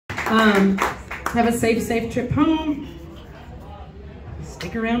Have a safe trip home.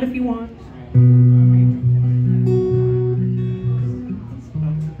 Stick around if you want.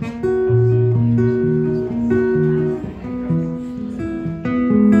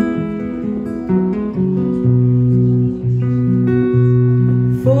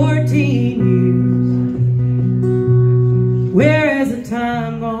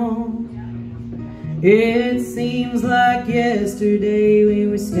 It seems like yesterday we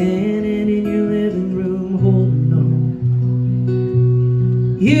were standing in your living room holding on.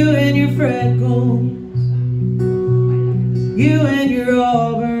 You and your freckles, you and your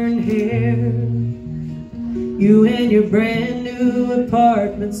auburn hair, you and your brand new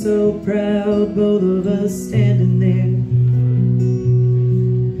apartment, so proud, both of us standing there.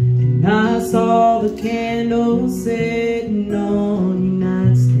 And I saw the candles sitting on your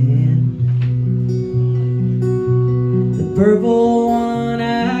nightstand, purple one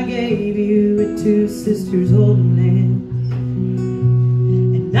I gave you with two sisters holding hands.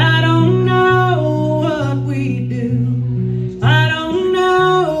 And I don't know what we'd do, I don't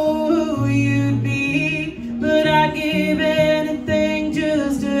know who you'd be, but I'd give anything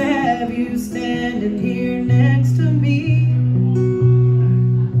just to have you standing here next to me.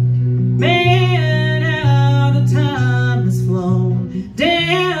 Man, how the time has flown,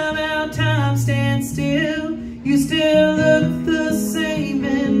 damn how time stands still. You still look the same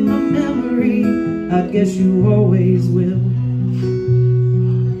in my memory, I guess you always will.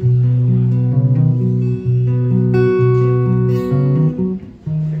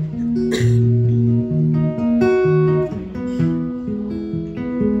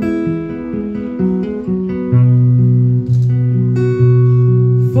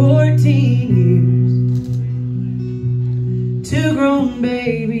 14 years, 2 grown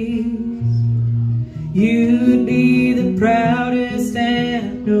babies. You'd be the proudest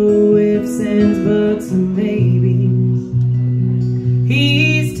and no ifs, ands, buts, and maybes.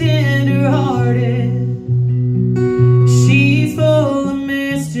 He's tender-hearted, she's full of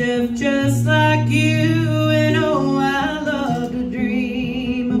mischief just like you. And oh, I love to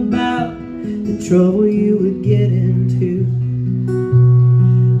dream about the trouble you would get into.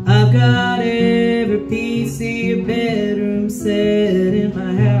 I've got every piece of your bedroom set in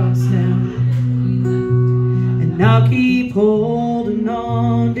my house now, I'll keep holding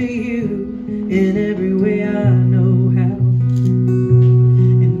on to you in every way I know how.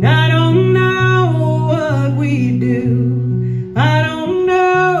 And I don't know what we'd do, I don't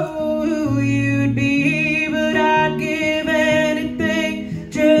know who you'd be, but I'd give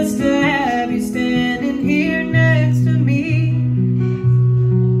anything just to have you standing here next to me.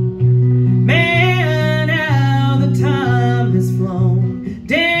 Man, how the time has flown,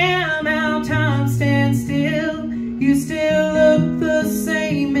 damn how time stands still. You still look the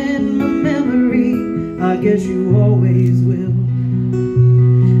same in my memory, I guess you always will.